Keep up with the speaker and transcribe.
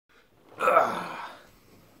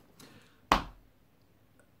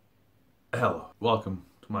Hello, welcome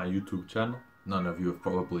to my YouTube channel. None of you have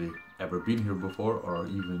probably ever been here before or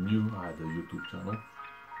even knew I had a YouTube channel.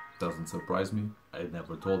 Doesn't surprise me, I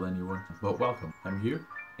never told anyone, but welcome. I'm here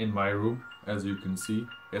in my room, as you can see.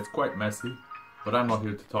 It's quite messy, but I'm not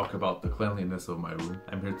here to talk about the cleanliness of my room.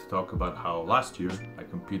 I'm here to talk about how last year I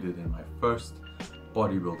competed in my first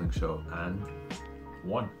bodybuilding show and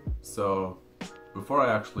won. So before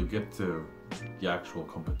I actually get to the actual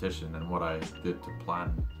competition and what I did to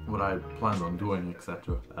plan, what I planned on doing,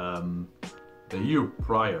 etc. The year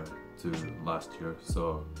prior to last year,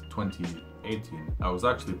 so 2018, I was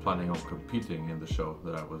actually planning on competing in the show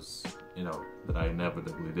that I was, that I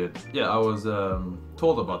inevitably did. Yeah, I was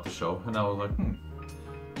told about the show and I was like,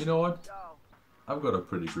 you know what? I've got a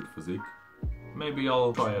pretty good physique. Maybe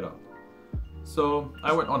I'll try it out. So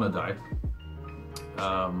I went on a diet.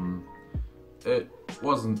 It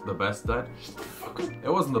wasn't the best diet. It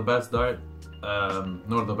wasn't the best diet,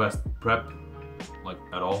 nor the best prep, like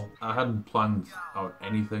at all. I hadn't planned out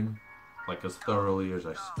anything like as thoroughly as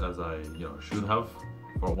I should have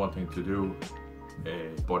for wanting to do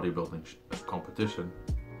a bodybuilding competition.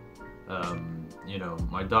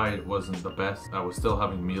 My diet wasn't the best. I was still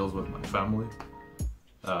having meals with my family.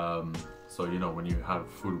 So when you have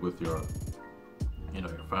food with your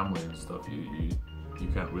family and stuff, you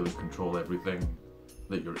can't really control everything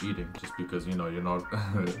that you're eating, just because you're not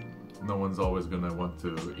no one's always gonna want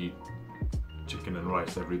to eat chicken and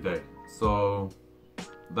rice every day. So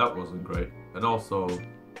that wasn't great. And also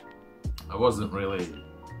I wasn't really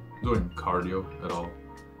doing cardio at all.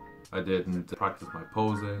 I didn't practice my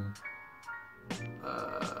posing,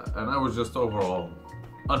 and I was just overall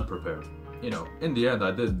unprepared. In the end I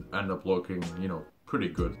did end up looking pretty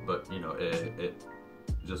good, but it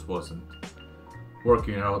just wasn't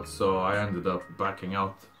working out, so I ended up backing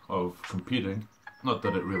out of competing. Not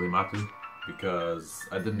that it really mattered, because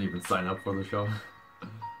I didn't even sign up for the show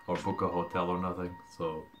or book a hotel or nothing,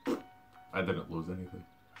 so I didn't lose anything.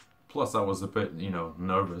 Plus I was a bit,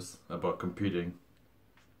 nervous about competing,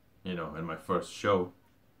 in my first show.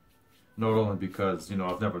 Not only because,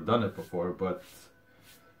 I've never done it before, but,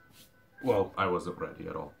 well, I wasn't ready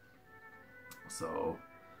at all. So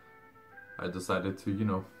I decided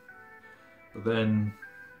to, but then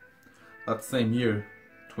that same year,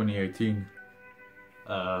 2018,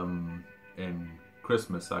 in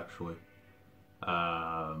Christmas actually,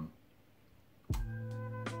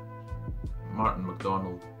 Martin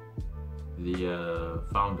McDonald, the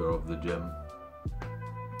founder of the gym,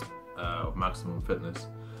 of Maximum Fitness,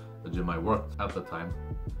 the gym I worked at the time,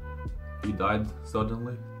 he died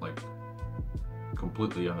suddenly, like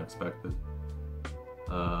completely unexpected.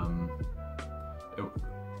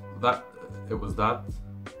 It was that,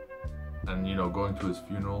 and going to his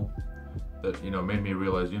funeral, that made me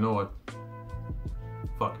realize, what,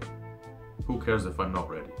 fuck it, who cares if I'm not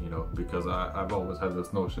ready, because I've always had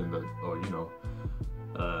this notion that,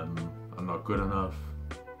 I'm not good enough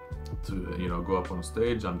to go up on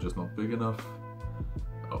stage, I'm just not big enough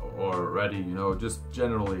or ready, just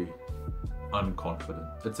generally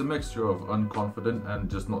unconfident. It's a mixture of unconfident and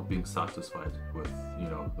just not being satisfied with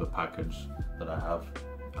the package that I have.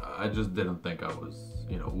 I just didn't think I was,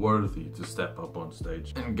 worthy to step up on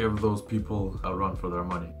stage and give those people a run for their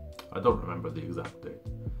money. I don't remember the exact date,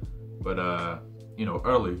 but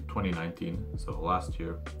early 2019, so last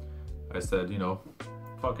year, I said,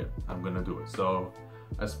 fuck it, I'm gonna do it. So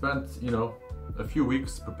I spent, a few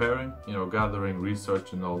weeks preparing, gathering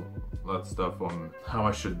research and all that stuff on how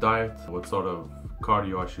I should diet, what sort of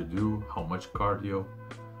cardio I should do, how much cardio,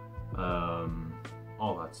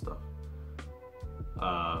 all that stuff.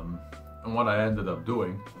 And what I ended up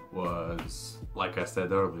doing was, like I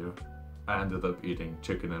said earlier, I ended up eating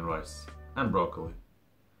chicken and rice and broccoli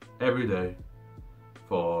every day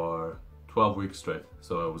for 12 weeks straight.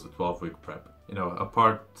 So it was a 12-week prep.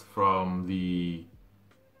 Apart from the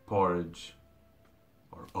porridge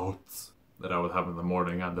or oats that I would have in the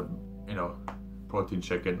morning and the, protein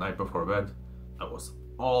shake at night before bed, that was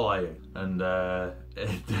all I ate. And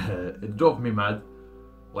it drove me mad.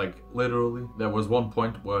 Like, literally, there was one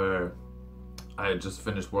point where I had just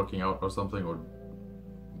finished working out or something, or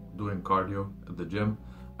doing cardio at the gym.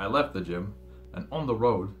 I left the gym, and on the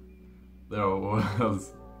road, there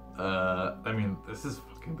was, this is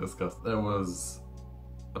fucking disgusting. There was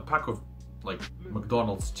a pack of, like,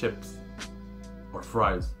 McDonald's chips or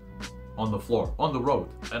fries on the floor, on the road.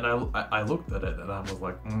 And I looked at it and I was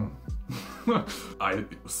like, I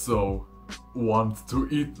so want to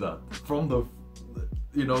eat that from the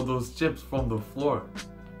those chips from the floor,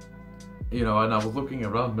 and I was looking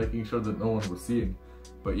around making sure that no one was seeing,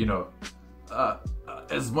 but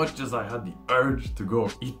as much as I had the urge to go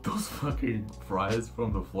eat those fucking fries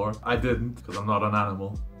from the floor, I didn't, because I'm not an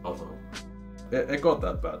animal. Although it got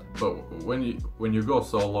that bad. But when you go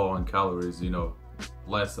so low on calories, you know,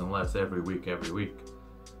 less and less every week,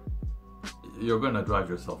 you're gonna drive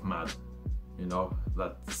yourself mad. You know,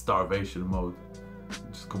 that starvation mode,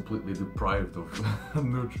 just completely deprived of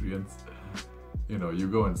nutrients. You know, you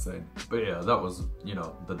go insane. But yeah, that was, you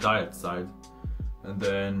know, the diet side. And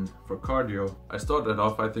then for cardio, I started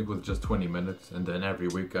off I think with just 20 minutes, and then every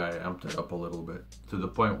week I amped it up a little bit, to the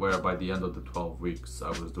point where by the end of the 12 weeks I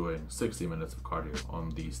was doing 60 minutes of cardio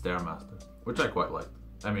on the Stairmaster, which I quite liked.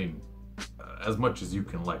 I mean, as much as you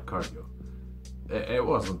can like cardio, it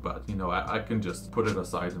wasn't bad. You know, I can just put it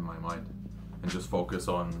aside in my mind and just focus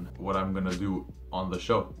on what I'm gonna do on the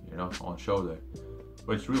show, you know, on show day,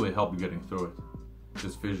 which really helped getting through it,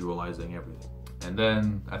 just visualizing everything. And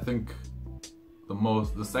then I think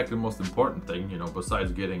the second most important thing, you know,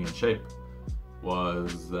 besides getting in shape,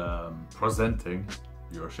 was presenting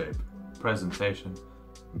your shape, presentation,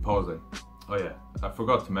 and posing. Oh yeah, I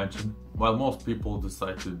forgot to mention, while most people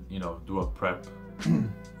decide to, you know, do a prep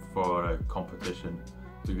for a competition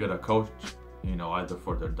to get a coach, you know, either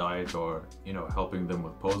for their diet or, you know, helping them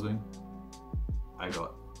with posing, I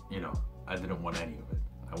didn't want any of it.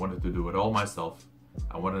 I wanted to do it all myself.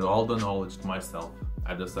 I wanted all the knowledge to myself.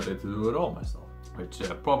 I decided to do it all myself, which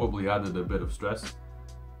probably added a bit of stress,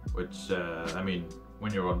 which, I mean,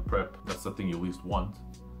 when you're on prep, that's the thing you least want,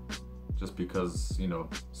 just because, you know,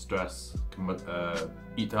 stress can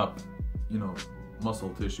eat up, you know, muscle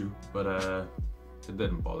tissue, but it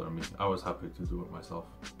didn't bother me. I was happy to do it myself.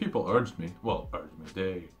 People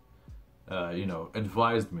they, you know,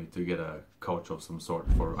 advised me to get a coach of some sort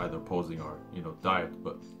for either posing or, you know, diet,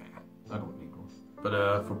 but I don't need one.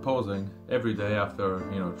 But for posing, every day after,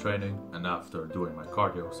 you know, training and after doing my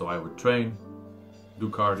cardio, so I would train, do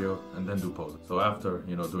cardio, and then do posing. So after,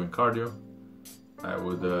 you know, doing cardio, I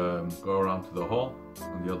would go around to the hall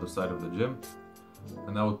on the other side of the gym,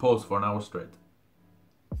 and I would pose for an hour straight.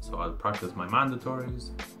 So I'd practice my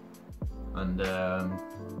mandatories, and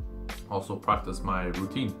also practice my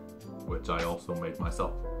routine, which I also made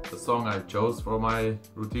myself. The song I chose for my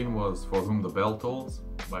routine was For Whom the Bell Tolls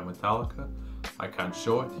by Metallica. I can't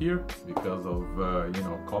show it here because of, you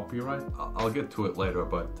know, copyright. I'll get to it later,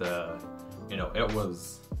 but, you know, it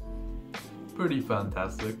was pretty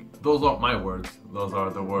fantastic. Those aren't my words, those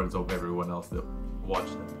are the words of everyone else that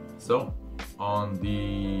watched it. So, on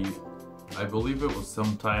the, I believe it was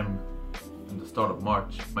sometime in the start of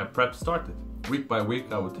March, my prep started. Week by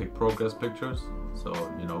week I would take progress pictures, so,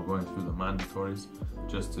 you know, going through the mandatories,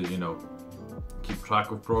 just to, you know, keep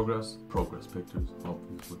track of progress pictures,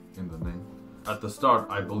 obviously, in the name. At the start,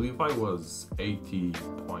 I believe I was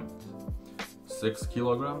 80.6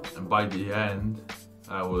 kilograms, and by the end,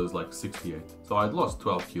 I was like 68. So I'd lost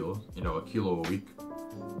 12 kilos, you know, a kilo a week.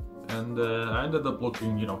 And I ended up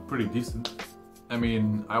looking, you know, pretty decent. I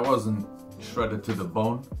mean, I wasn't shredded to the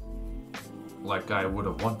bone like I would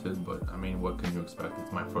have wanted, but I mean, what can you expect?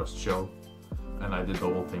 It's my first show, and I did the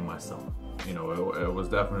whole thing myself. You know, it was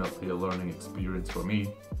definitely a learning experience for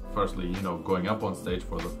me. Firstly, you know, going up on stage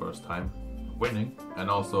for the first time, winning, and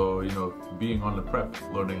also, you know, being on the prep,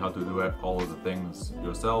 learning how to do all of the things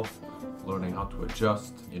yourself, learning how to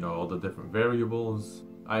adjust, you know, all the different variables.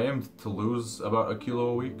 I aimed to lose about a kilo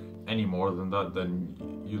a week. Any more than that, then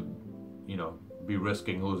you know, be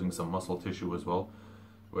risking losing some muscle tissue as well,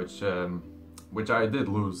 which I did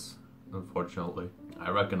lose, unfortunately.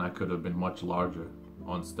 I reckon I could have been much larger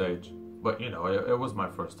on stage, but you know, it was my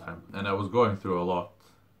first time, and I was going through a lot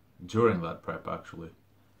during that prep, actually.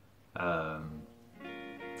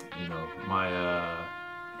 You know, my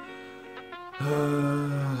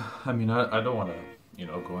I mean, I don't want to, you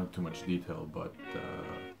know, go into too much detail, but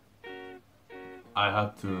I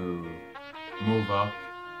had to move out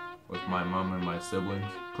with my mom and my siblings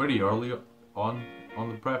pretty early on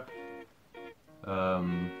the prep.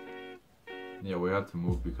 Yeah, we had to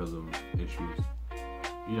move because of issues.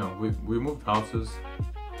 You know, we moved houses,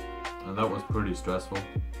 and that was pretty stressful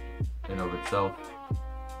in of itself.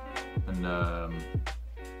 And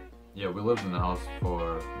yeah, we lived in the house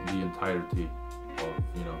for the entirety of,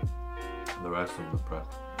 you know, the rest of the prep,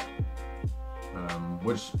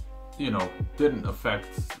 which, you know, didn't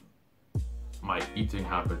affect my eating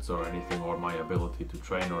habits or anything, or my ability to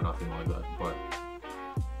train or nothing like that, but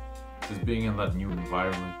just being in that new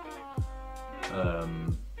environment,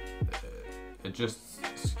 it just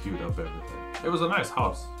skewed up everything. It was a nice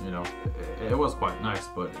house, you know, it was quite nice,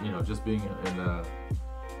 but, you know, just being in an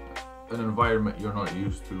environment you're not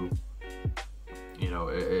used to, you know,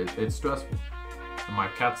 it's stressful. And my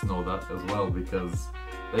cats know that as well, because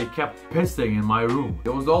They kept pissing in my room.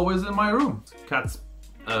 It was always in my room. Cats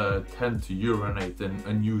tend to urinate in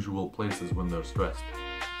unusual places when they're stressed.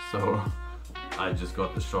 So I just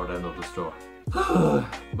got the short end of the straw.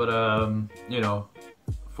 But you know,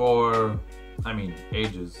 for, I mean,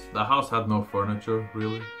 ages. The house had no furniture,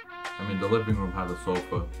 really. I mean, the living room had a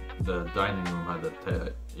sofa. The dining room had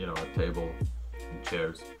a table and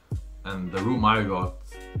chairs. And the room I got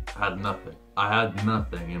had nothing. I had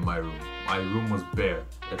nothing in my room. My room was bare.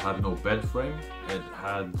 It had no bed frame. It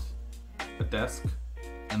had a desk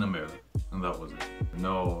and a mirror. And that was it.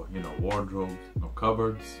 No, wardrobes, no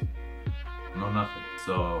cupboards, no nothing.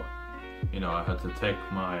 So, I had to take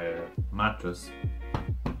my mattress.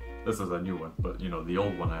 This is a new one, but the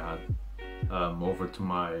old one I had, over to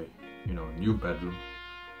my, new bedroom.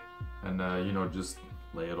 And, just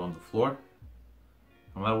lay it on the floor.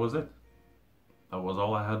 And that was it. That was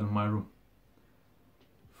all I had in my room.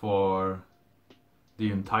 For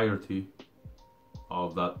the entirety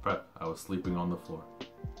of that prep, I was sleeping on the floor.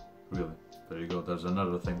 Really. There you go, there's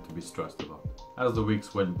another thing to be stressed about. As the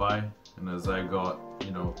weeks went by, and as I got,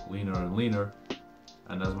 leaner and leaner,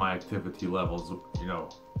 and as my activity levels,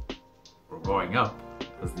 were going up,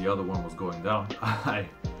 as the other one was going down, I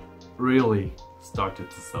really started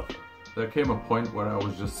to suffer. There came a point where I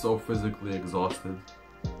was just so physically exhausted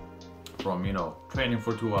from, training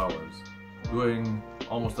for 2 hours, doing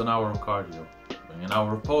almost an hour of cardio, doing an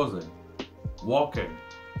hour of posing, walking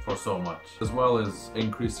for so much, as well as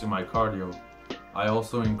increasing my cardio. I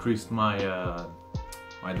also increased my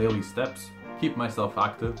my daily steps, keep myself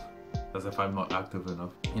active, as if I'm not active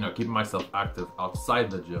enough. Keeping myself active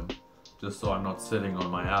outside the gym, just so I'm not sitting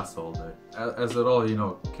on my ass all day. As it all,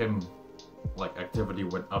 came, like, activity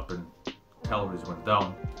went up and calories went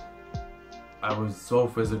down, I was so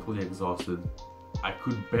physically exhausted. I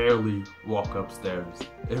could barely walk upstairs.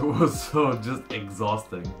 It was so just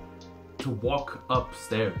exhausting to walk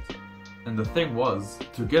upstairs. And the thing was,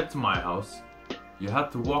 to get to my house, you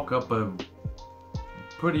had to walk up a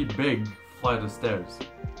pretty big flight of stairs.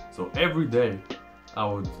 So every day, I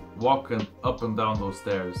would walk up and down those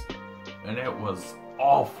stairs, and it was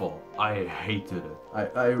awful. I hated it.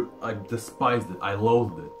 I despised it. I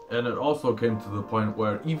loathed it. And it also came to the point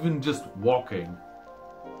where even just walking,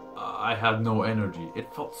 I had no energy.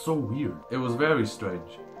 It felt so weird. It was very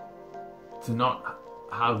strange to not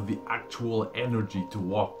have the actual energy to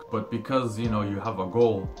walk. But because, you have a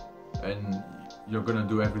goal and you're gonna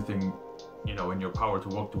do everything, in your power to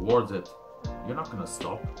work towards it, you're not gonna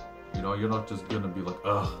stop. You're not just gonna be like,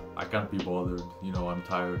 ugh, I can't be bothered, I'm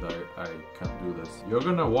tired, I can't do this. You're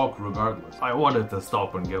gonna walk regardless. I wanted to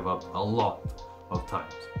stop and give up a lot of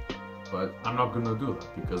times, but I'm not gonna do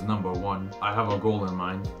that because, number one, I have a goal in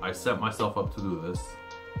mind. I set myself up to do this.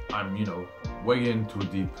 I'm, way in too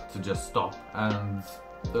deep to just stop. And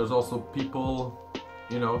there's also people,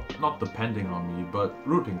 not depending on me, but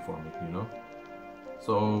rooting for me,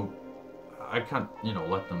 So I can't,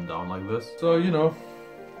 let them down like this. So,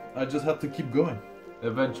 I just had to keep going.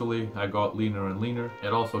 Eventually, I got leaner and leaner.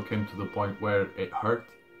 It also came to the point where it hurt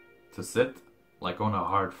to sit, like on a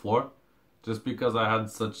hard floor, just because I had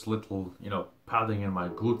such little, padding in my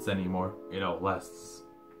glutes anymore, less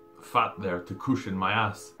fat there to cushion my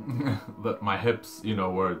ass, that my hips,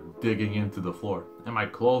 were digging into the floor. And my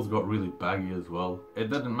clothes got really baggy as well.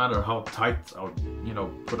 It didn't matter how tight I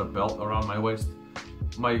would, put a belt around my waist.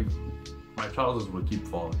 My trousers would keep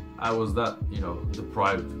falling. I was that,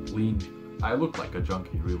 deprived, lean. I looked like a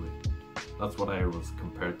junkie, really. That's what I was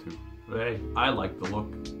compared to. But hey, I like the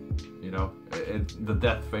look. The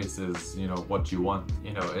death face is, what you want.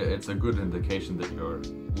 It's a good indication that you're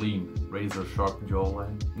lean, razor sharp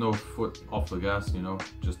jawline. No foot off the gas,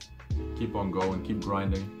 just keep on going, keep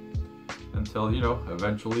grinding. Until,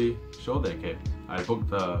 eventually show day came. I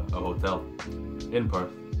booked a hotel in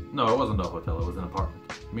Perth. No, it wasn't a hotel, it was an apartment.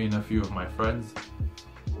 Me and a few of my friends,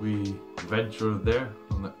 we ventured there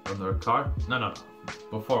on their car. No,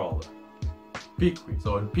 before all that. Peak week.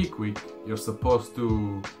 So in peak week, you're supposed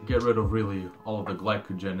to get rid of really all of the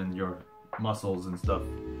glycogen in your muscles and stuff,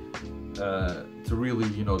 to really,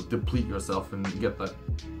 deplete yourself and get that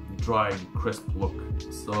dry, crisp look.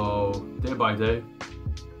 So day by day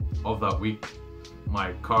of that week,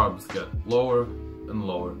 my carbs get lower and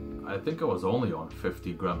lower. I think I was only on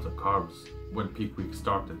 50 grams of carbs when peak week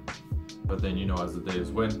started. But then, as the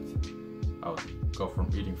days went, I would go from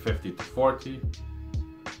eating 50 to 40,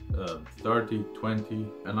 30, 20,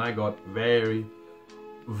 and I got very,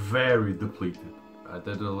 very depleted. I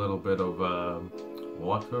did a little bit of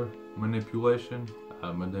water manipulation,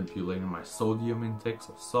 manipulating my sodium intakes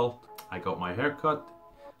of salt. I got my hair cut,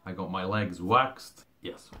 I got my legs waxed.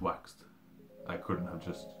 Yes, waxed. I couldn't have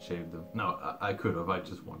just shaved them. No, I could have.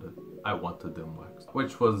 I wanted them waxed,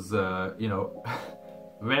 which was, you know,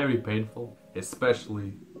 very painful,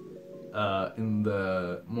 especially in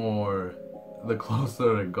the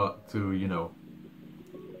closer it got to, you know,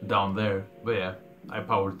 down there. But yeah, I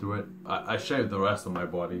powered through it. I shaved the rest of my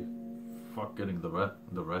body. Fuck getting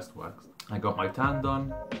the rest waxed. I got my tan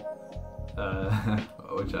done,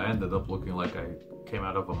 which I ended up looking like I came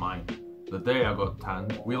out of a mine. The day I got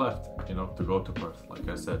tanned, we left, you know, to go to Perth, like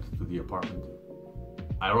I said, to the apartment.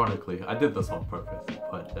 Ironically, I did this on purpose,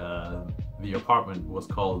 but the apartment was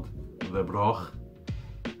called The Broch,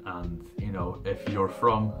 and, you know, if you're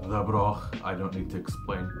from The Broch, I don't need to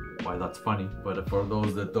explain why that's funny, but for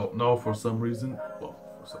those that don't know for some reason, well,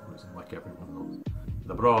 for some reason, like everyone knows,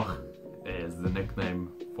 The Broch is the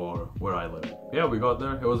nickname for where I live. Yeah, we got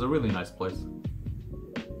there. It was a really nice place.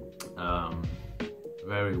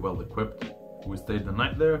 Very well equipped. We stayed the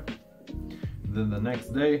night there. Then the next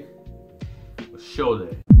day was show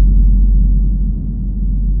day.